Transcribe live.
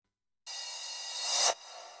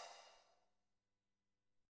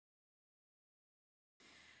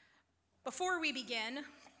Before we begin,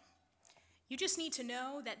 you just need to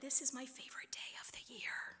know that this is my favorite day of the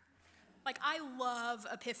year. I love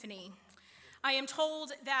Epiphany. I am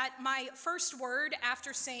told that my first word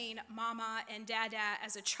after saying mama and dada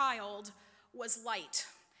as a child was light.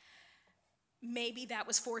 Maybe that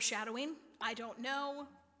was foreshadowing, I don't know,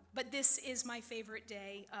 but this is my favorite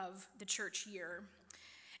day of the church year.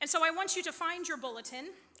 And so I want you to find your bulletin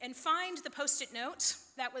and find the Post-it note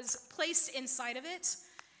that was placed inside of it.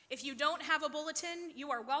 If you don't have a bulletin,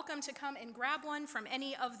 you are welcome to come and grab one from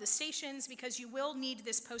any of the stations because you will need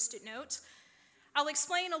this Post-it note. I'll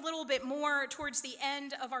explain a little bit more towards the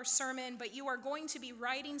end of our sermon, but you are going to be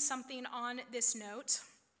writing something on this note.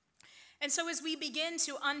 And so as we begin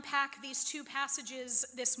to unpack these two passages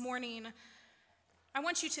this morning, I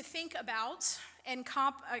want you to think about and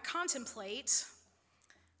contemplate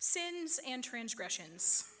sins and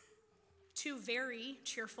transgressions. Two very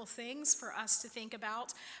cheerful things for us to think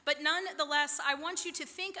about. But nonetheless, I want you to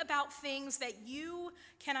think about things that you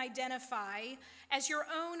can identify as your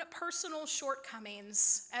own personal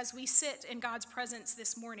shortcomings as we sit in God's presence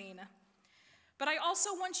this morning. But I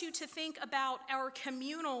also want you to think about our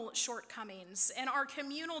communal shortcomings and our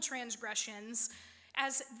communal transgressions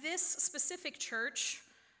as this specific church,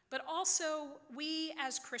 but also we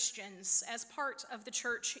as Christians, as part of the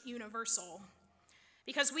church universal.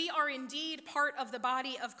 Because we are indeed part of the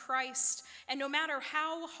body of Christ, and no matter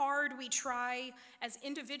how hard we try as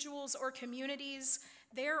individuals or communities,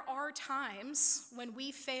 there are times when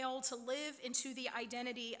we fail to live into the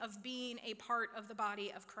identity of being a part of the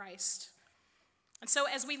body of Christ. And so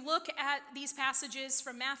as we look at these passages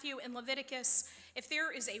from Matthew and Leviticus, if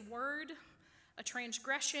there is a word, a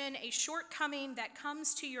transgression, a shortcoming that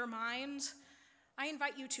comes to your mind, I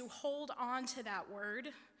invite you to hold on to that word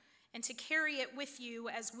and to carry it with you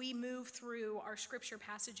as we move through our scripture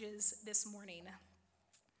passages this morning.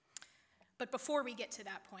 But before we get to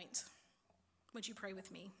that point, would you pray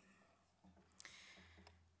with me?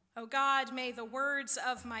 Oh God, may the words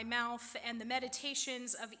of my mouth and the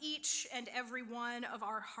meditations of each and every one of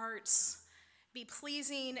our hearts be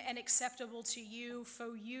pleasing and acceptable to you,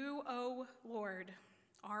 for you, O Lord,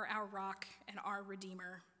 are our rock and our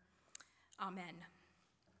Redeemer. Amen.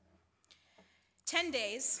 10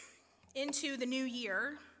 days into the new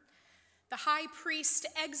year, the high priest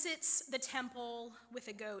exits the temple with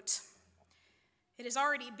a goat. It has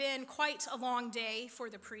already been quite a long day for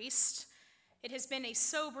the priest. It has been a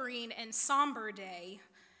sobering and somber day,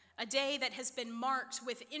 a day that has been marked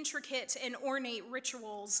with intricate and ornate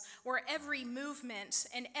rituals where every movement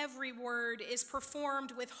and every word is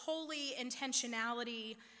performed with holy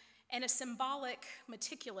intentionality and a symbolic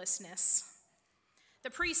meticulousness. The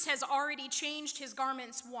priest has already changed his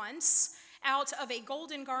garments once, out of a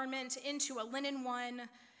golden garment into a linen one,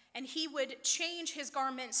 and he would change his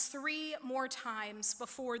garments 3 more times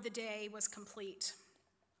before the day was complete.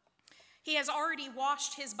 He has already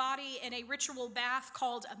washed his body in a ritual bath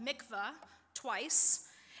called a mikveh twice,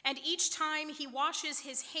 and each time he washes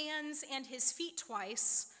his hands and his feet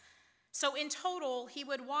twice. So in total, he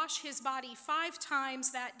would wash his body 5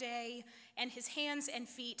 times that day and his hands and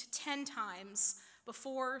feet 10 times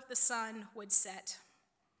before the sun would set.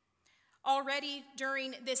 Already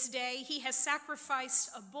during this day, he has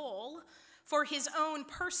sacrificed a bull for his own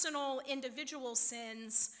personal individual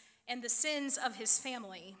sins and the sins of his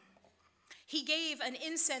family. He gave an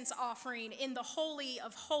incense offering in the Holy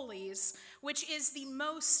of Holies, which is the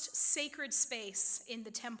most sacred space in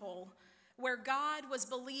the temple, where God was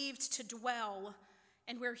believed to dwell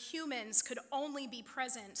and where humans could only be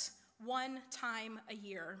present 1 time a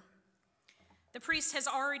year. The priest has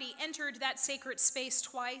already entered that sacred space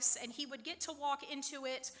twice, and he would get to walk into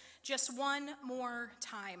it just 1 more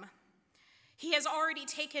time. He has already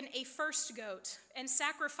taken a first goat and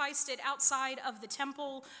sacrificed it outside of the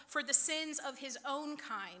temple for the sins of his own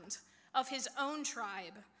kind, of his own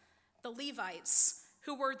tribe, the Levites,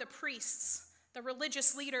 who were the priests, the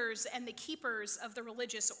religious leaders, and the keepers of the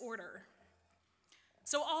religious order.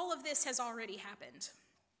 So all of this has already happened.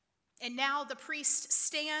 And now the priest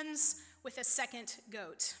stands with a second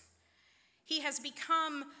goat. He has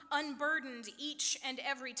become unburdened each and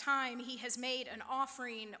every time he has made an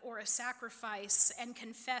offering or a sacrifice and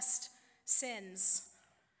confessed sins.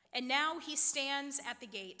 And now he stands at the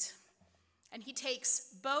gate, and he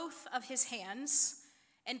takes both of his hands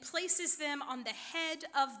and places them on the head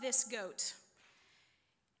of this goat.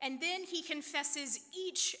 And then he confesses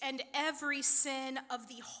each and every sin of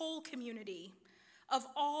the whole community, of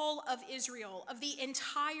all of Israel, of the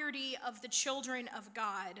entirety of the children of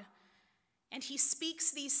God. And he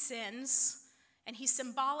speaks these sins, and he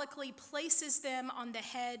symbolically places them on the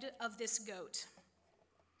head of this goat.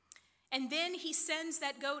 And then he sends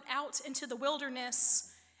that goat out into the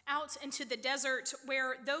wilderness, out into the desert,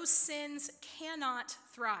 where those sins cannot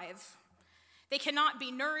thrive. They cannot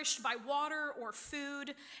be nourished by water or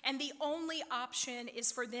food, and the only option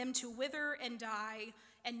is for them to wither and die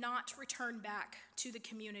and not return back to the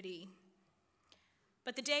community.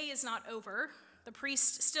 But the day is not over. The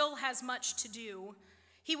priest still has much to do.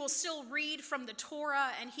 He will still read from the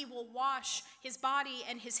Torah, and he will wash his body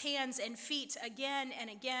and his hands and feet again and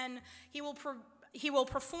again. He will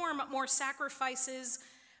perform more sacrifices,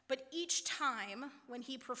 but each time when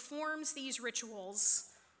he performs these rituals,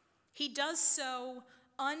 he does so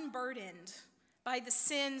unburdened by the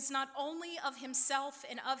sins not only of himself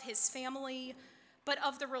and of his family, but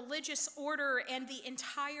of the religious order and the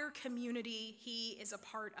entire community he is a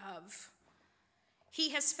part of.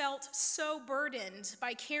 He has felt so burdened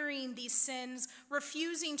by carrying these sins,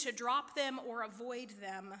 refusing to drop them or avoid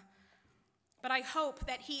them. But I hope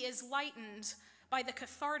that he is lightened by the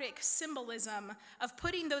cathartic symbolism of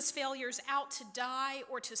putting those failures out to die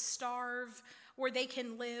or to starve, where they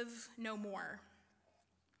can live no more.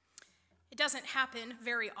 It doesn't happen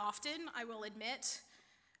very often, I will admit,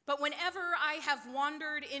 but whenever I have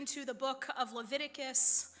wandered into the book of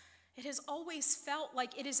Leviticus, it has always felt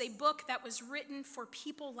like it is a book that was written for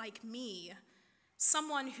people like me,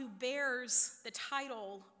 someone who bears the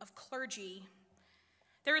title of clergy.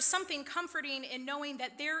 There is something comforting in knowing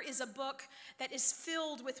that there is a book that is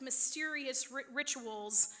filled with mysterious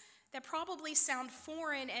rituals that probably sound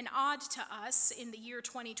foreign and odd to us in the year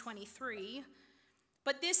 2023,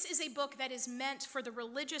 but this is a book that is meant for the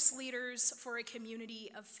religious leaders for a community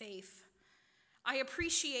of faith. I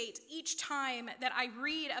appreciate each time that I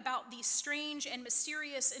read about these strange and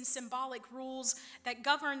mysterious and symbolic rules that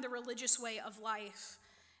govern the religious way of life,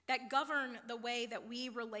 that govern the way that we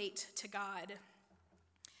relate to God.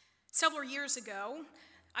 Several years ago,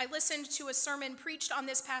 I listened to a sermon preached on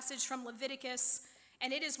this passage from Leviticus,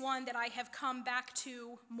 and it is one that I have come back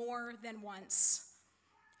to more than once.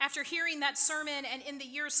 After hearing that sermon and in the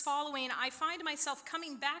years following, I find myself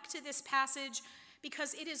coming back to this passage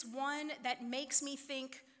because it is one that makes me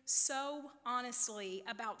think so honestly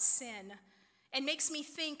about sin and makes me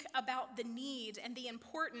think about the need and the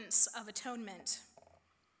importance of atonement.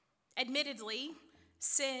 Admittedly,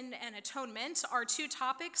 sin and atonement are two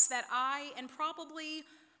topics that I and probably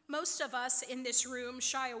most of us in this room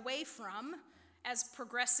shy away from as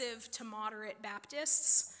progressive to moderate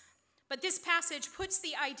Baptists. But this passage puts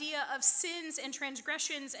the idea of sins and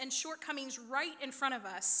transgressions and shortcomings right in front of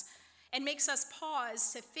us and makes us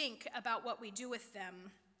pause to think about what we do with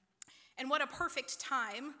them. And what a perfect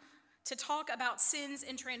time to talk about sins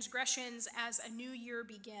and transgressions as a new year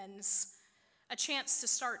begins, a chance to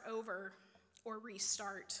start over or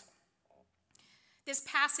restart. This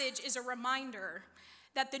passage is a reminder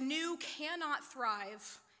that the new cannot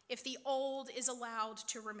thrive if the old is allowed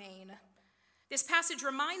to remain. This passage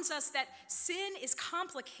reminds us that sin is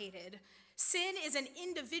complicated. Sin is an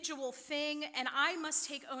individual thing, and I must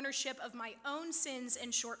take ownership of my own sins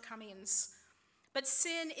and shortcomings. But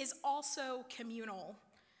sin is also communal.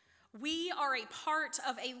 We are a part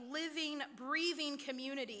of a living, breathing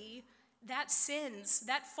community that sins,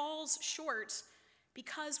 that falls short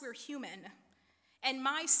because we're human. And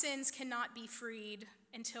my sins cannot be freed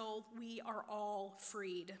until we are all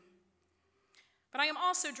freed. But I am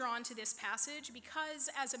also drawn to this passage because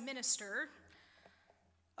as a minister,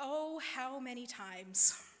 oh, how many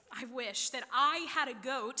times I wish that I had a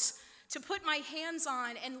goat to put my hands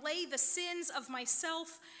on and lay the sins of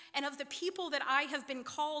myself and of the people that I have been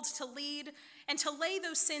called to lead, and to lay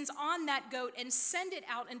those sins on that goat and send it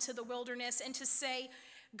out into the wilderness and to say,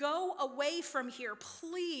 go away from here,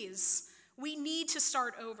 please. We need to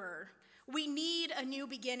start over. We need a new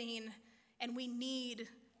beginning, and we need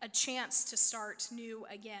a chance to start new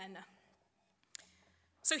again.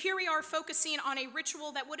 So here we are focusing on a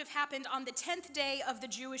ritual that would have happened on the 10th day of the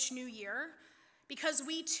Jewish New Year, because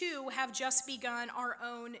we too have just begun our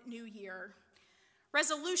own new year.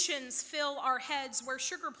 Resolutions fill our heads where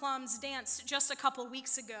Sugar Plums danced just a couple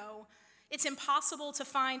weeks ago. It's impossible to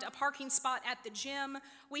find a parking spot at the gym.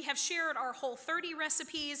 We have shared our Whole30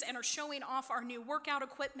 recipes and are showing off our new workout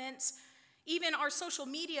equipment. Even our social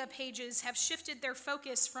media pages have shifted their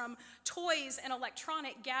focus from toys and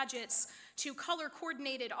electronic gadgets to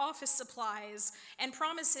color-coordinated office supplies and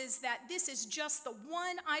promises that this is just the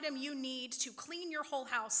one item you need to clean your whole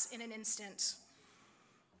house in an instant.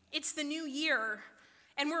 It's the new year,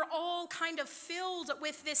 and we're all kind of filled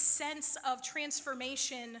with this sense of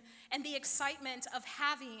transformation and the excitement of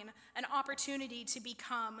having an opportunity to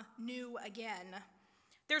become new again.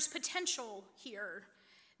 There's potential here.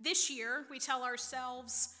 This year, we tell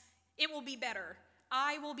ourselves, It will be better.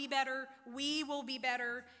 I will be better. We will be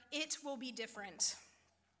better. It will be different.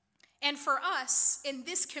 And for us, in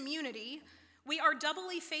this community, we are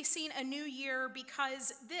doubly facing a new year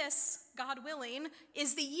because this, God willing,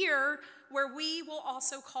 is the year where we will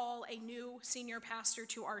also call a new senior pastor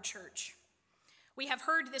to our church. We have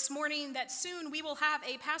heard this morning that soon we will have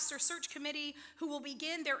a pastor search committee who will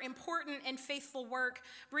begin their important and faithful work,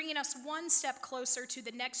 bringing us one step closer to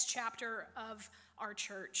the next chapter of our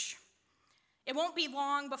church. It won't be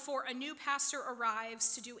long before a new pastor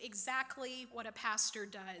arrives to do exactly what a pastor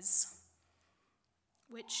does.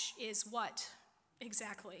 Which is what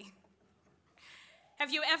exactly?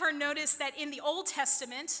 Have you ever noticed that in the Old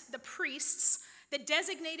Testament, the priests, the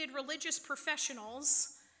designated religious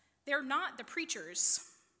professionals, they're not the preachers.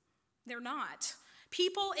 They're not.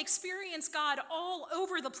 People experience God all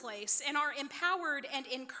over the place and are empowered and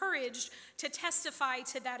encouraged to testify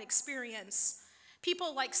to that experience.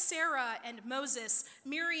 People like Sarah and Moses,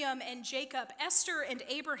 Miriam and Jacob, Esther and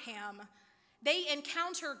Abraham, they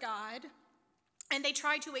encounter God and they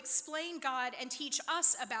try to explain God and teach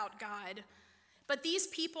us about God. But these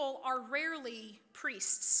people are rarely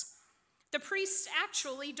priests. The priests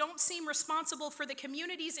actually don't seem responsible for the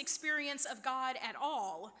community's experience of God at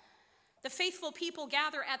all. The faithful people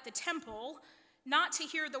gather at the temple, not to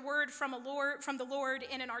hear the word from the Lord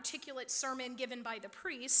in an articulate sermon given by the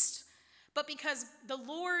priest, but because the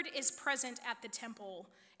Lord is present at the temple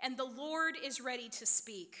and the Lord is ready to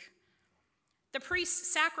speak. The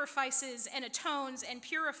priest sacrifices and atones and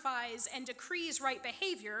purifies and decrees right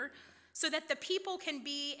behavior so that the people can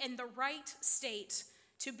be in the right state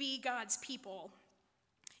to be God's people.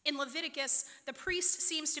 In Leviticus, the priest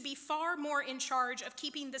seems to be far more in charge of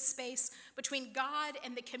keeping the space between God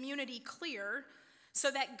and the community clear so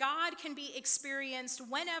that God can be experienced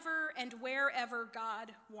whenever and wherever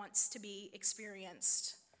God wants to be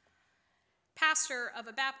experienced. Pastor of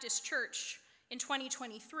a Baptist church in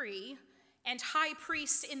 2023 and high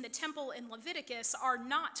priest in the temple in Leviticus are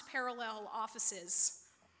not parallel offices.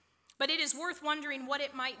 But it is worth wondering what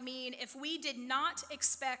it might mean if we did not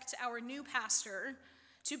expect our new pastor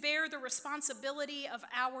to bear the responsibility of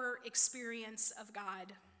our experience of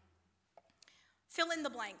God. Fill in the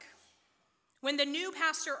blank. When the new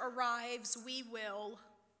pastor arrives, we will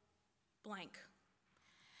blank.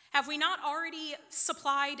 Have we not already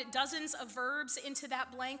supplied dozens of verbs into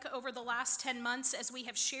that blank over the last 10 months as we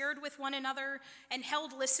have shared with one another and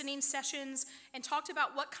held listening sessions and talked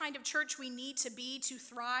about what kind of church we need to be to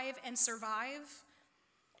thrive and survive?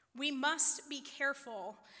 We must be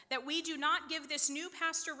careful that we do not give this new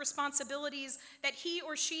pastor responsibilities that he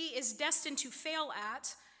or she is destined to fail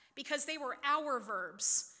at because they were our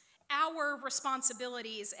verbs, our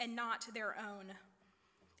responsibilities, and not their own.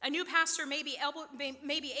 A new pastor may be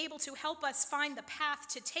able to help us find the path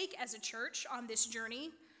to take as a church on this journey.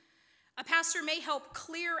 A pastor may help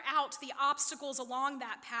clear out the obstacles along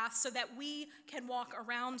that path so that we can walk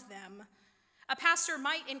around them. A pastor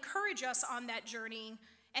might encourage us on that journey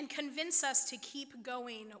and convince us to keep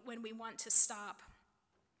going when we want to stop.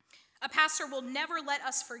 A pastor will never let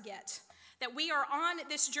us forget that we are on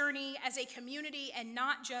this journey as a community and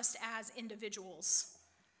not just as individuals.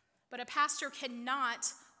 But a pastor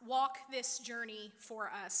cannot walk this journey for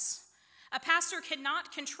us. A pastor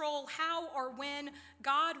cannot control how or when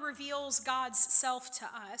God reveals God's self to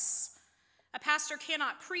us. A pastor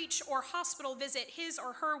cannot preach or hospital visit his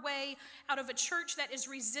or her way out of a church that is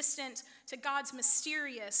resistant to God's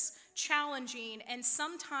mysterious, challenging, and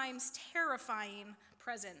sometimes terrifying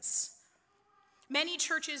presence. Many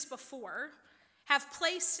churches before have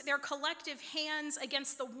placed their collective hands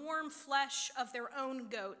against the warm flesh of their own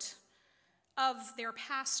goat, of their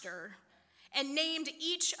pastor, and named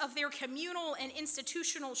each of their communal and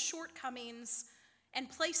institutional shortcomings and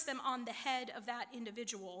placed them on the head of that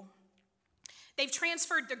individual. They've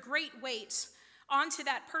transferred the great weight onto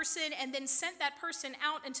that person and then sent that person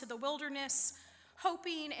out into the wilderness,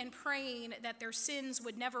 hoping and praying that their sins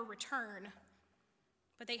would never return.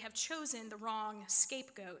 But they have chosen the wrong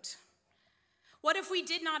scapegoat. What if we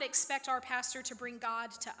did not expect our pastor to bring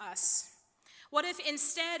God to us? What if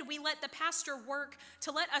instead we let the pastor work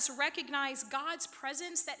to let us recognize God's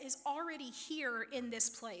presence that is already here in this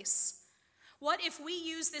place? What if we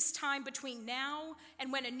use this time between now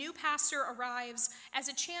and when a new pastor arrives as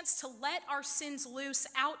a chance to let our sins loose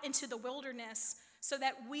out into the wilderness so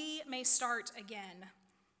that we may start again?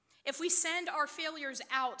 If we send our failures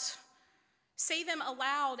out, say them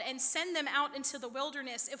aloud, and send them out into the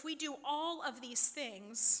wilderness, if we do all of these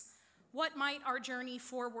things, what might our journey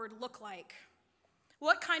forward look like?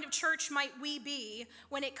 What kind of church might we be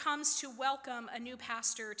when it comes to welcome a new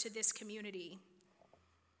pastor to this community?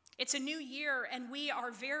 It's a new year, and we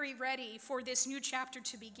are very ready for this new chapter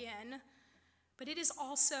to begin, but it is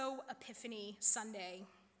also Epiphany Sunday.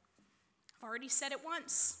 I've already said it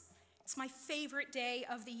once. It's my favorite day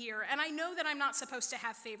of the year, and I know that I'm not supposed to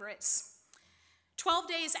have favorites. 12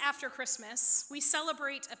 days after Christmas, we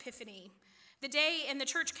celebrate Epiphany, the day in the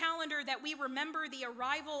church calendar that we remember the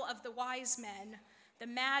arrival of the wise men, the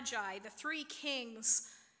Magi, the three kings,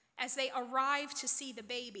 as they arrive to see the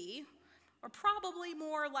baby, or probably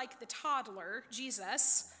more like the toddler,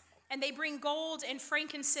 Jesus, and they bring gold and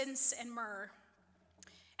frankincense and myrrh.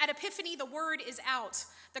 At Epiphany, the word is out.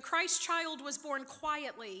 The Christ child was born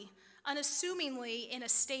quietly, unassumingly in a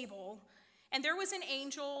stable, and there was an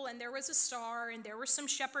angel, and there was a star, and there were some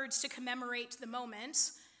shepherds to commemorate the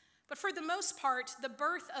moment. But for the most part, the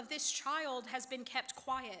birth of this child has been kept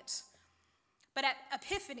quiet. But at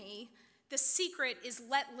Epiphany, the secret is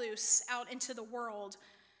let loose out into the world,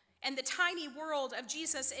 and the tiny world of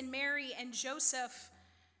Jesus and Mary and Joseph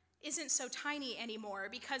isn't so tiny anymore,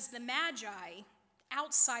 because the Magi,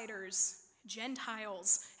 outsiders,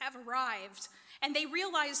 Gentiles, have arrived, and they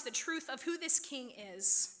realize the truth of who this king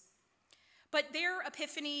is. But their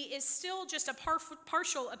epiphany is still just a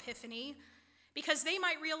partial epiphany, because they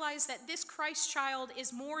might realize that this Christ child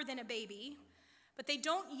is more than a baby, but they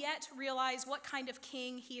don't yet realize what kind of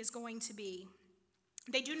king he is going to be.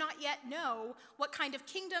 They do not yet know what kind of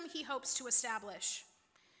kingdom he hopes to establish.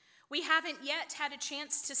 We haven't yet had a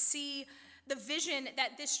chance to see the vision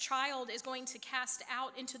that this child is going to cast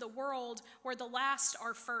out into the world, where the last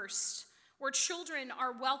are first, where children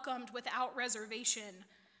are welcomed without reservation,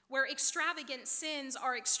 where extravagant sins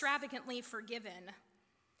are extravagantly forgiven.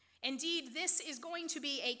 Indeed, this is going to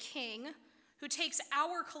be a king who takes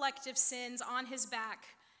our collective sins on his back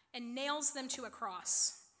and nails them to a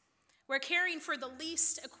cross, where caring for the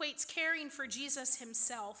least equates caring for Jesus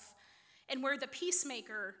himself, and where the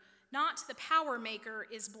peacemaker, not the power maker,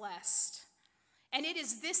 is blessed. And it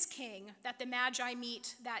is this king that the Magi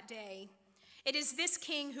meet that day. It is this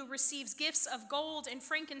king who receives gifts of gold and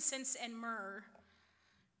frankincense and myrrh.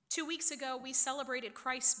 2 weeks ago, we celebrated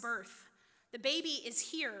Christ's birth. The baby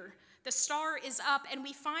is here, the star is up, and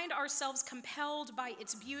we find ourselves compelled by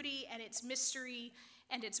its beauty and its mystery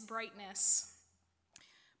and its brightness.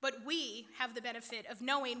 But we have the benefit of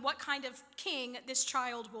knowing what kind of king this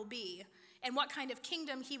child will be and what kind of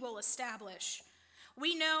kingdom he will establish.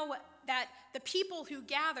 We know that the people who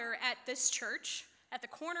gather at this church, at the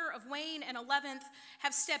corner of Wayne and 11th,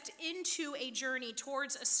 have stepped into a journey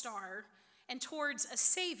towards a star and towards a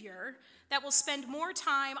Savior that will spend more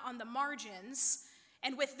time on the margins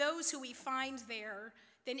and with those who we find there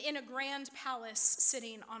than in a grand palace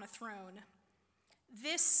sitting on a throne.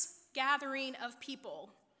 This gathering of people,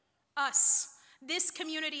 us, this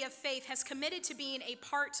community of faith, has committed to being a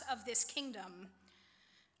part of this kingdom.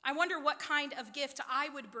 I wonder what kind of gift I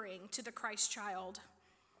would bring to the Christ child.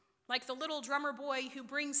 Like the little drummer boy who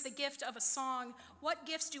brings the gift of a song, what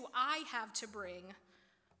gifts do I have to bring?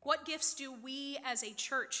 What gifts do we as a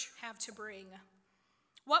church have to bring?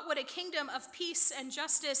 What would a kingdom of peace and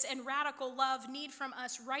justice and radical love need from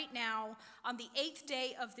us right now on the 8th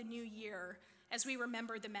day of the new year as we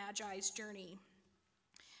remember the Magi's journey?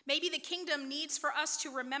 Maybe the kingdom needs for us to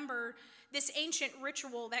remember this ancient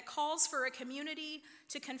ritual that calls for a community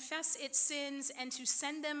to confess its sins and to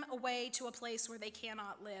send them away to a place where they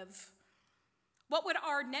cannot live. What would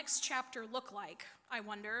our next chapter look like, I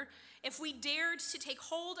wonder, if we dared to take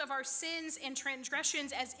hold of our sins and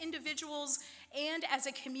transgressions as individuals and as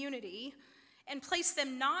a community and place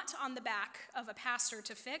them not on the back of a pastor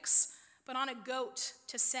to fix, but on a goat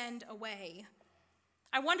to send away?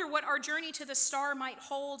 I wonder what our journey to the star might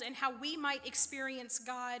hold and how we might experience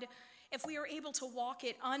God if we are able to walk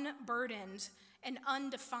it unburdened and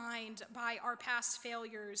undefined by our past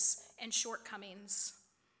failures and shortcomings.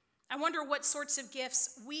 I wonder what sorts of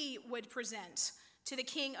gifts we would present to the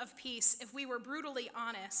King of Peace if we were brutally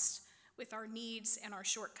honest with our needs and our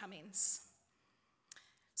shortcomings.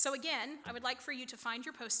 So again, I would like for you to find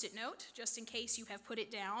your Post-it note, just in case you have put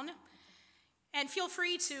it down. And feel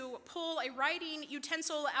free to pull a writing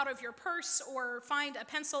utensil out of your purse or find a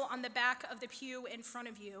pencil on the back of the pew in front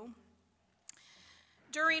of you.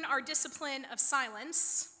 During our discipline of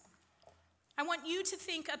silence, I want you to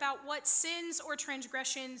think about what sins or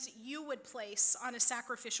transgressions you would place on a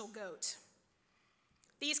sacrificial goat.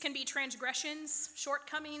 These can be transgressions,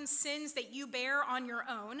 shortcomings, sins that you bear on your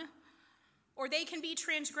own, or they can be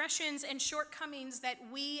transgressions and shortcomings that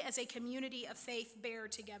we as a community of faith bear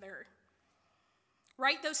together.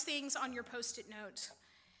 Write those things on your Post-it note,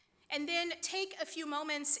 and then take a few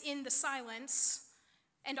moments in the silence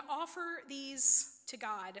and offer these to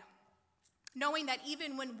God. knowing that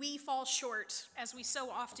even when we fall short, as we so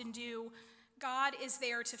often do, God is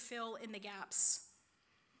there to fill in the gaps.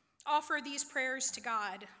 Offer these prayers to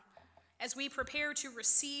God as we prepare to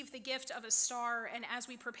receive the gift of a star and as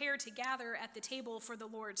we prepare to gather at the table for the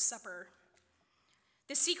Lord's Supper.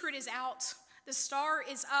 The secret is out. The star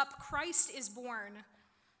is up. Christ is born.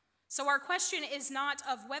 So our question is not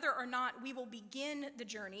of whether or not we will begin the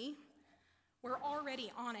journey. We're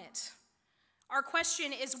already on it. Our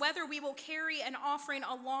question is whether we will carry an offering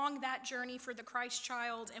along that journey for the Christ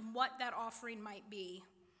child and what that offering might be.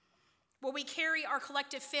 Will we carry our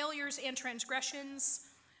collective failures and transgressions,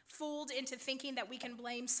 fooled into thinking that we can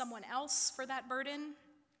blame someone else for that burden?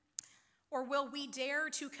 Or will we dare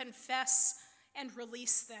to confess and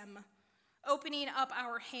release them, opening up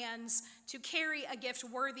our hands to carry a gift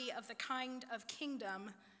worthy of the kind of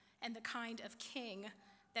kingdom and the kind of king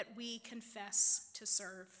that we confess to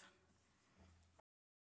serve?